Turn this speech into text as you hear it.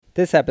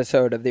This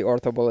episode of the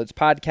OrthoBullets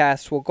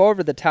podcast will go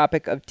over the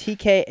topic of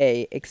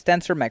TKA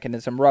extensor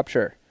mechanism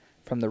rupture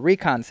from the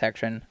Recon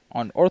section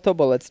on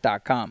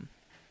orthobullets.com.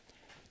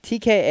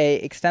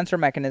 TKA extensor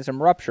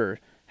mechanism rupture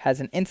has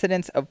an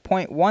incidence of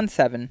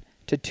 0.17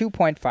 to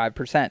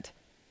 2.5%.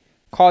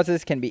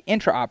 Causes can be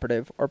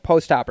intraoperative or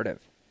postoperative.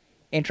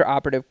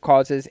 Intraoperative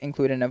causes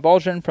include an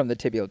avulsion from the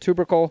tibial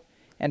tubercle,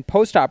 and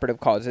postoperative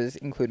causes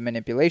include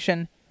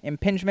manipulation,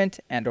 impingement,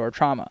 and/or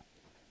trauma.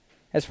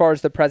 As far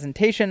as the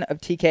presentation of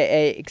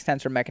TKA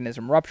extensor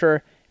mechanism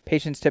rupture,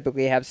 patients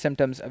typically have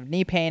symptoms of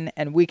knee pain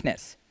and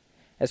weakness.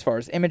 As far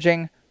as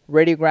imaging,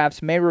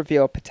 radiographs may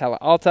reveal patella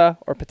alta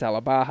or patella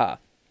baja.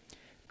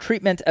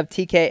 Treatment of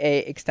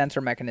TKA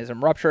extensor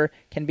mechanism rupture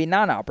can be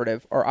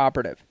non-operative or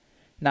operative.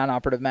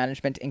 Non-operative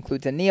management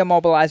includes a knee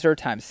immobilizer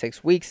times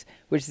 6 weeks,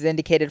 which is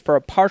indicated for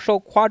a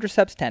partial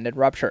quadriceps tendon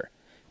rupture.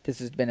 This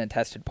has been a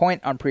tested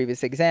point on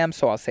previous exams,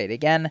 so I'll say it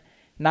again.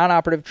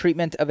 Non-operative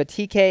treatment of a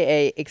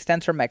TKA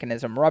extensor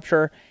mechanism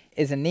rupture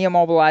is a knee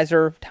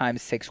immobilizer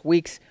times 6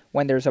 weeks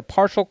when there's a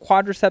partial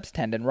quadriceps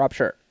tendon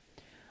rupture.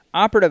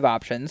 Operative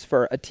options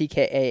for a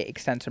TKA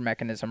extensor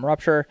mechanism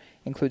rupture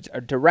includes a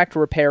direct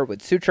repair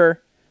with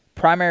suture,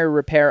 primary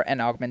repair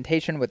and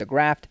augmentation with a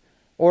graft,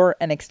 or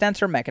an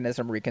extensor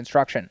mechanism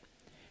reconstruction.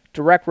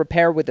 Direct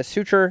repair with a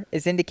suture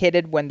is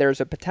indicated when there's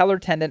a patellar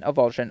tendon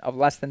avulsion of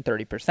less than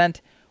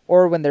 30%,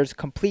 or when there's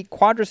complete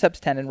quadriceps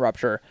tendon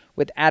rupture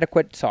with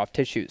adequate soft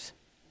tissues.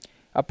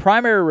 A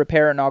primary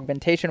repair and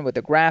augmentation with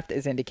a graft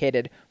is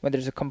indicated when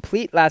there's a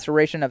complete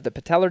laceration of the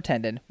patellar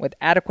tendon with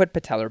adequate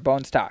patellar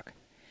bone stock.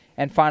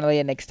 And finally,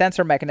 an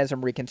extensor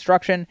mechanism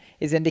reconstruction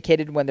is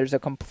indicated when there's a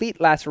complete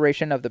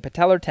laceration of the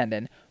patellar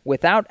tendon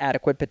without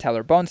adequate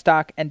patellar bone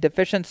stock and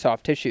deficient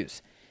soft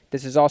tissues.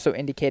 This is also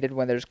indicated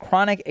when there's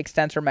chronic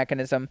extensor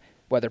mechanism,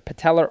 whether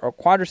patellar or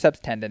quadriceps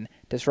tendon,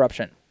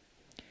 disruption.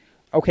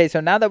 Okay, so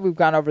now that we've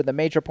gone over the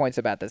major points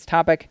about this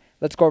topic,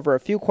 let's go over a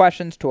few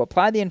questions to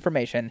apply the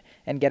information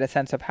and get a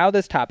sense of how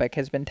this topic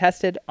has been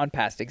tested on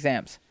past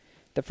exams.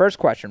 The first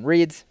question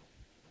reads,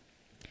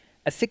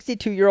 a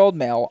 62-year-old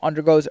male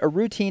undergoes a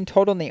routine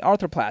total knee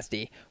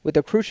arthroplasty with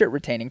a cruciate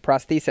retaining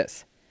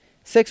prosthesis.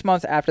 6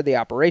 months after the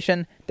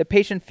operation, the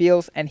patient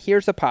feels and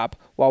hears a pop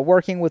while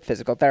working with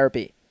physical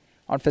therapy.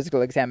 On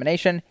physical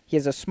examination, he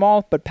has a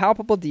small but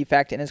palpable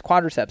defect in his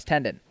quadriceps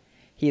tendon.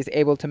 He is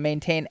able to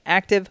maintain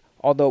active,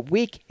 although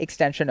weak,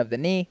 extension of the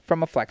knee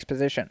from a flex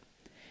position.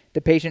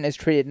 The patient is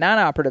treated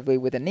non-operatively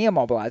with a knee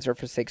immobilizer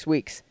for 6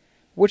 weeks.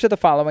 Which of the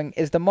following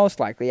is the most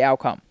likely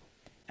outcome?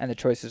 And the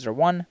choices are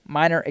 1.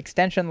 Minor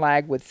extension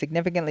lag with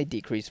significantly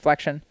decreased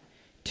flexion.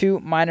 2.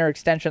 Minor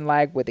extension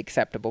lag with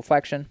acceptable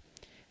flexion.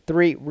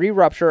 3.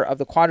 Re-rupture of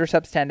the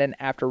quadriceps tendon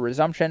after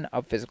resumption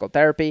of physical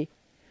therapy.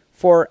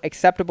 4.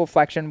 Acceptable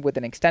flexion with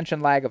an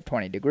extension lag of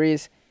 20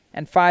 degrees.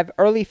 And 5.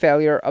 Early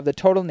failure of the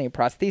total knee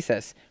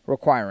prosthesis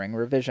requiring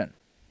revision.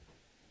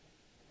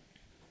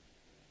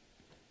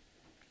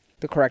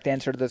 The correct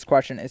answer to this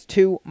question is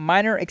 2.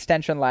 Minor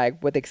extension lag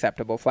with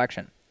acceptable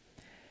flexion.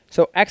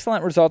 So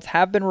excellent results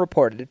have been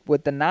reported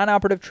with the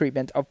non-operative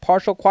treatment of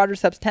partial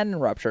quadriceps tendon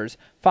ruptures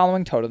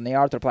following total knee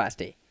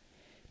arthroplasty.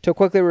 To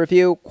quickly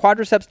review,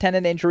 quadriceps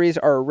tendon injuries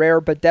are a rare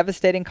but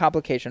devastating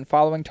complication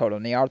following total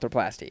knee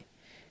arthroplasty.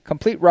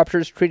 Complete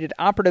ruptures treated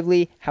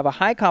operatively have a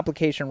high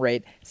complication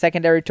rate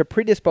secondary to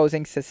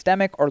predisposing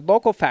systemic or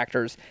local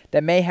factors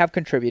that may have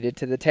contributed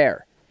to the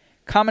tear.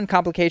 Common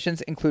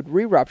complications include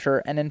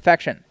re-rupture and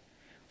infection.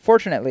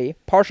 Fortunately,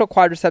 partial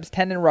quadriceps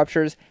tendon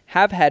ruptures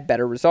have had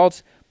better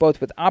results, both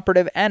with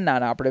operative and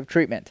non-operative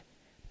treatment.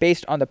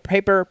 Based on the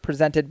paper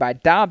presented by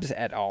Dobbs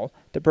et al.,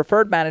 the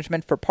preferred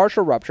management for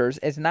partial ruptures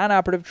is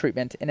non-operative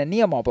treatment in a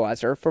knee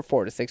immobilizer for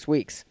 4 to 6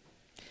 weeks.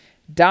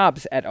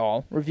 Dobbs et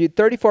al. Reviewed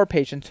 34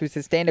 patients who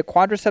sustained a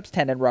quadriceps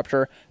tendon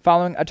rupture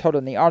following a total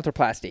knee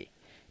arthroplasty.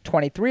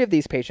 23 of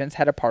these patients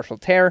had a partial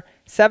tear,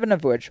 7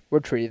 of which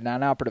were treated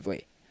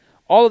non-operatively.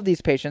 All of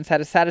these patients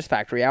had a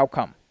satisfactory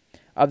outcome.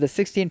 Of the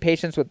 16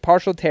 patients with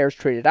partial tears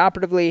treated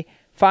operatively,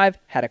 5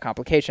 had a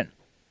complication.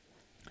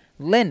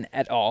 Lin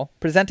et al.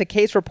 Present a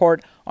case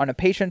report on a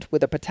patient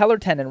with a patellar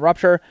tendon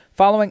rupture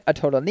following a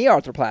total knee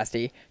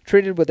arthroplasty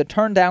treated with a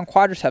turned-down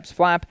quadriceps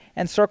flap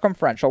and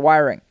circumferential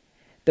wiring.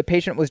 The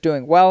patient was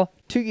doing well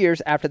 2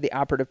 years after the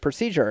operative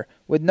procedure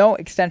with no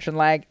extension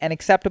lag and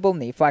acceptable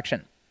knee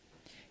flexion.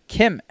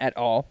 Kim et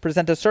al.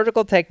 Present a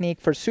surgical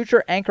technique for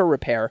suture anchor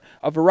repair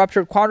of a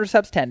ruptured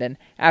quadriceps tendon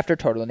after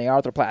total knee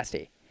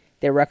arthroplasty.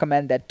 They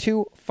recommend that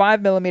 2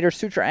 5mm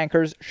suture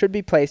anchors should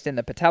be placed in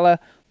the patella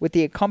with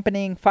the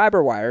accompanying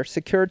fiber wire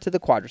secured to the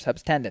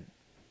quadriceps tendon.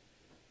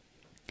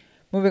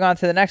 Moving on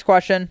to the next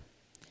question.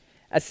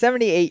 A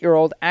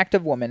 78-year-old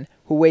active woman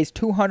who weighs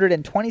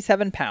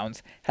 227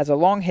 pounds has a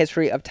long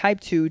history of type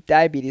 2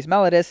 diabetes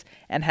mellitus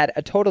and had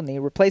a total knee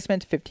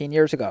replacement 15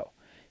 years ago.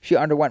 She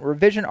underwent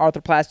revision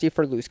arthroplasty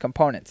for loose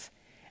components.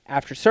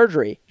 After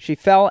surgery, she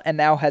fell and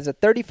now has a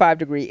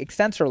 35-degree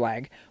extensor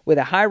lag with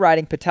a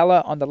high-riding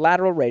patella on the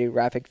lateral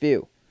radiographic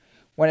view.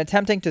 When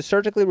attempting to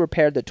surgically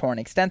repair the torn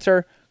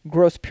extensor,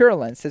 gross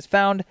purulence is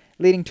found,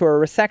 leading to a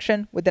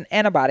resection with an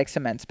antibiotic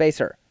cement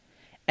spacer.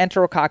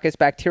 Enterococcus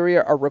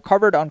bacteria are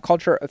recovered on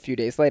culture a few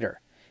days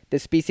later.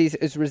 This species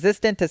is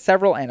resistant to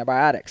several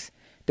antibiotics.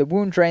 The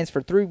wound drains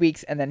for 3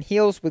 weeks and then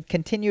heals with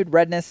continued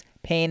redness,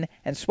 pain,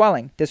 and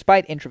swelling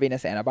despite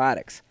intravenous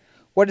antibiotics.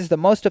 What is the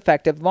most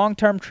effective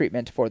long-term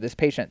treatment for this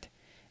patient?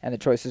 And the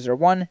choices are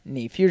 1.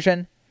 Knee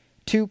fusion,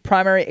 2.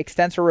 Primary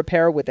extensor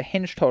repair with a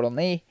hinged total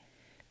knee,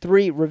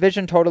 3.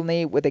 Revision total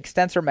knee with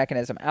extensor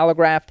mechanism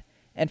allograft,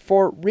 and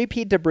 4.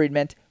 Repeat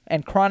debridement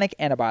and chronic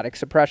antibiotic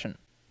suppression.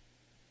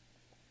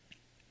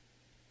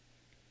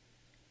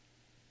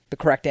 The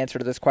correct answer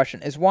to this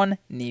question is 1.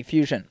 Knee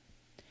fusion.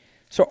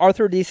 So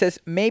arthrodesis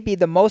may be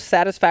the most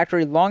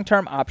satisfactory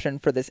long-term option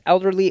for this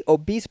elderly,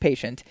 obese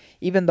patient,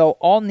 even though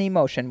all knee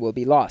motion will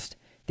be lost.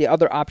 The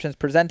other options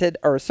presented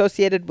are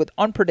associated with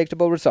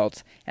unpredictable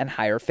results and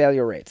higher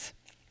failure rates.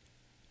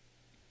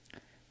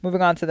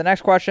 Moving on to the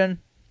next question.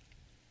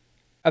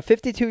 A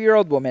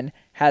 52-year-old woman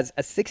has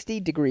a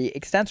 60-degree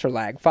extensor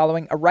lag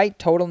following a right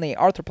total knee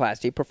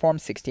arthroplasty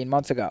performed 16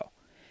 months ago.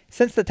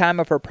 Since the time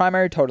of her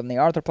primary total knee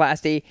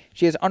arthroplasty,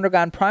 she has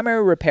undergone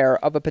primary repair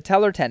of a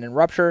patellar tendon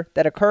rupture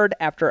that occurred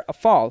after a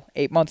fall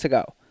 8 months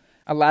ago.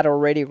 A lateral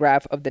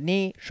radiograph of the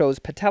knee shows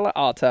patella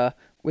alta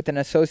with an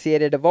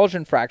associated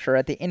avulsion fracture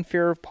at the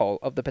inferior pole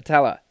of the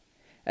patella.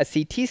 A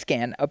CT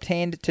scan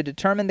obtained to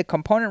determine the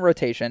component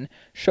rotation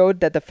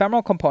showed that the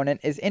femoral component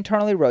is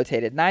internally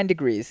rotated 9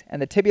 degrees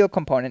and the tibial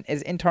component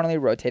is internally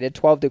rotated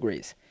 12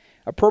 degrees.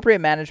 Appropriate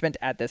management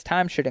at this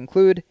time should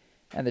include,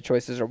 and the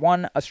choices are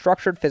 1. A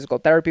structured physical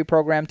therapy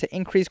program to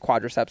increase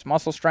quadriceps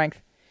muscle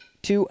strength,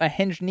 2. A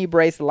hinged knee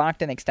brace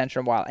locked in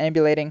extension while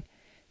ambulating,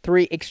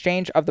 3.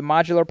 Exchange of the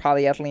modular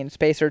polyethylene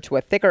spacer to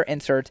a thicker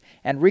insert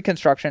and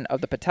reconstruction of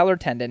the patellar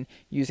tendon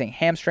using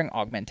hamstring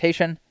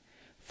augmentation,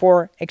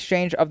 4.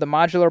 Exchange of the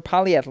modular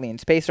polyethylene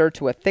spacer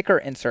to a thicker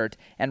insert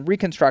and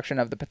reconstruction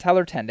of the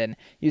patellar tendon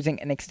using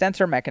an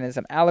extensor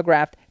mechanism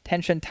allograft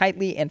tensioned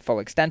tightly in full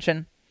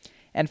extension,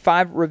 and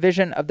 5.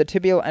 Revision of the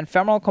tibial and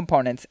femoral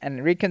components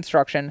and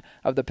reconstruction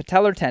of the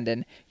patellar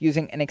tendon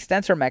using an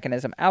extensor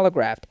mechanism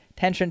allograft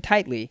tensioned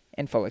tightly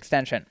in full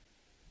extension.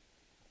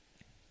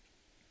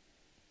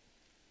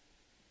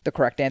 The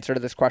correct answer to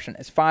this question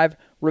is 5.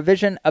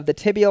 Revision of the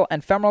tibial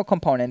and femoral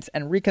components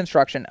and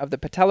reconstruction of the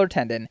patellar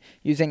tendon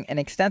using an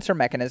extensor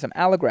mechanism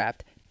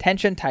allograft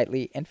tensioned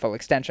tightly in full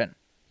extension.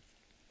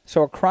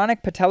 So a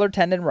chronic patellar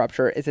tendon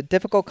rupture is a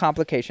difficult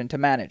complication to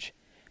manage.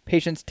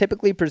 Patients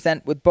typically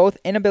present with both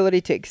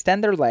inability to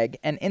extend their leg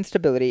and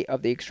instability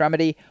of the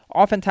extremity,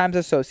 oftentimes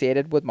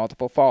associated with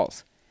multiple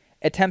falls.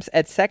 Attempts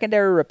at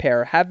secondary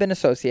repair have been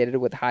associated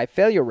with high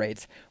failure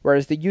rates,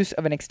 whereas the use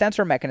of an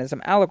extensor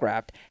mechanism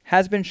allograft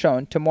has been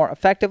shown to more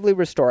effectively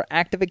restore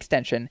active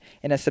extension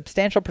in a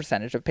substantial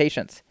percentage of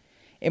patients.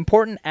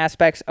 Important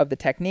aspects of the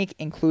technique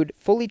include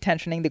fully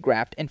tensioning the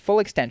graft in full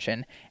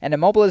extension and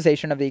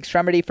immobilization of the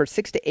extremity for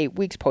 6 to 8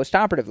 weeks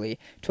postoperatively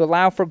to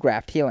allow for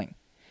graft healing.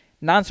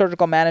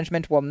 Non-surgical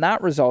management will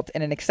not result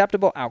in an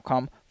acceptable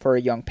outcome for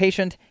a young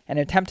patient, and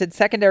attempted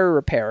secondary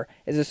repair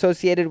is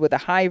associated with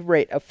a high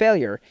rate of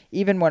failure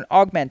even when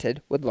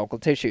augmented with local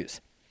tissues.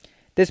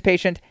 This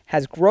patient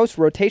has gross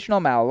rotational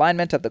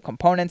malalignment of the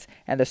components,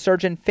 and the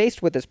surgeon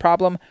faced with this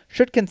problem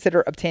should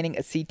consider obtaining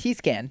a CT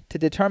scan to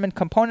determine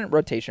component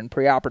rotation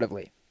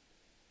preoperatively.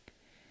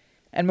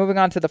 And moving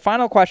on to the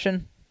final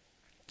question.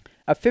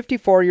 A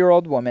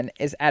 54-year-old woman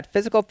is at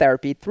physical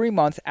therapy 3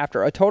 months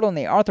after a total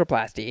knee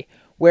arthroplasty,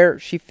 where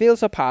she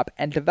feels a pop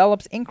and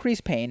develops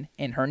increased pain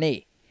in her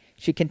knee.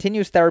 She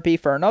continues therapy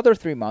for another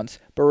 3 months,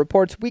 but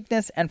reports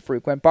weakness and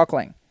frequent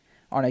buckling.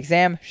 On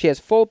exam, she has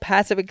full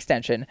passive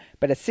extension,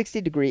 but a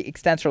 60-degree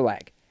extensor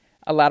lag.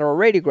 A lateral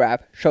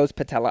radiograph shows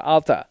patella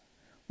alta.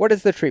 What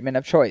is the treatment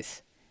of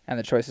choice? And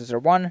the choices are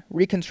 1.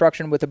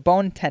 Reconstruction with a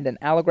bone tendon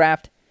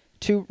allograft,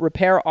 2.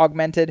 Repair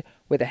augmented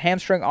with a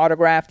hamstring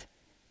autograft,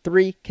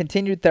 3.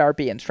 Continued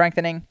therapy and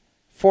strengthening,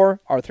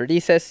 4.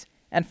 Arthrodesis,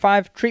 and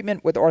 5.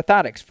 Treatment with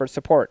orthotics for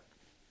support.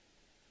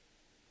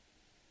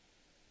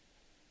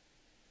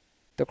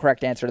 The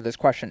correct answer to this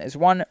question is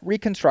 1.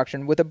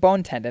 Reconstruction with a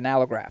bone tendon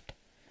allograft.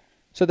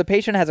 So the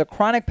patient has a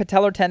chronic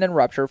patellar tendon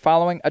rupture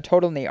following a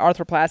total knee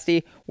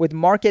arthroplasty with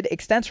marked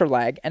extensor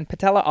lag and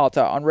patella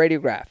alta on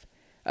radiograph.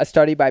 A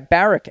study by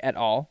Barrick et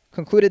al.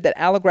 Concluded that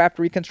allograft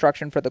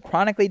reconstruction for the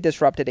chronically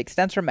disrupted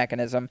extensor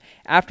mechanism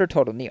after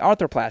total knee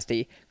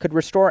arthroplasty could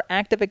restore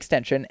active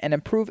extension and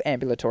improve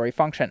ambulatory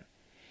function.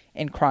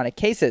 In chronic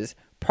cases,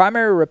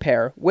 primary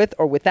repair with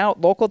or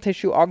without local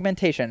tissue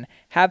augmentation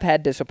have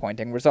had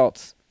disappointing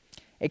results.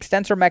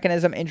 Extensor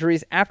mechanism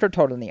injuries after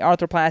total knee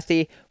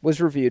arthroplasty was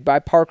reviewed by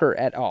Parker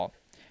et al.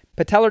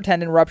 Patellar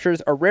tendon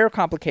ruptures are rare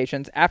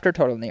complications after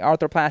total knee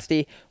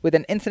arthroplasty, with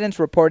an incidence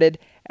reported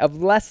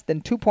of less than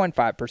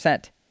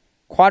 2.5%.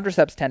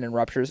 Quadriceps tendon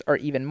ruptures are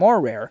even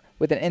more rare,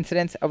 with an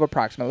incidence of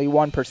approximately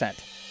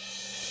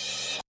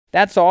 1%.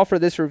 That's all for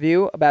this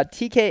review about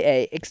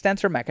TKA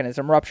extensor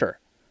mechanism rupture.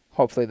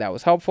 Hopefully that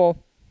was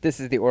helpful.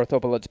 This is the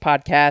OrthoBullets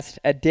podcast,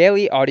 a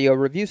daily audio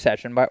review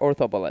session by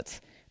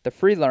OrthoBullets, the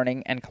free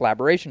learning and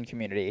collaboration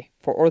community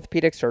for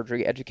orthopedic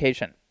surgery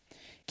education.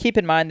 Keep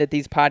in mind that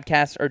these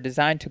podcasts are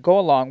designed to go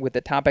along with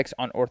the topics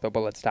on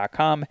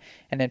orthobullets.com,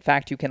 and in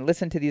fact, you can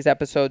listen to these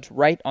episodes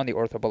right on the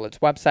OrthoBullets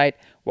website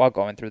while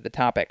going through the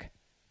topic.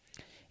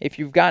 If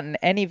you've gotten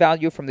any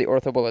value from the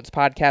OrthoBullets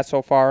podcast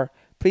so far,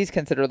 please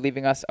consider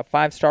leaving us a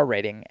 5-star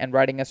rating and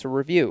writing us a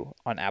review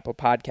on Apple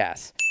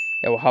Podcasts.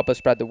 It will help us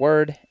spread the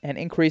word and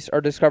increase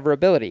our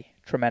discoverability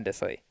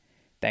tremendously.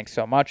 Thanks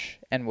so much,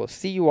 and we'll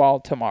see you all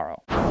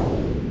tomorrow.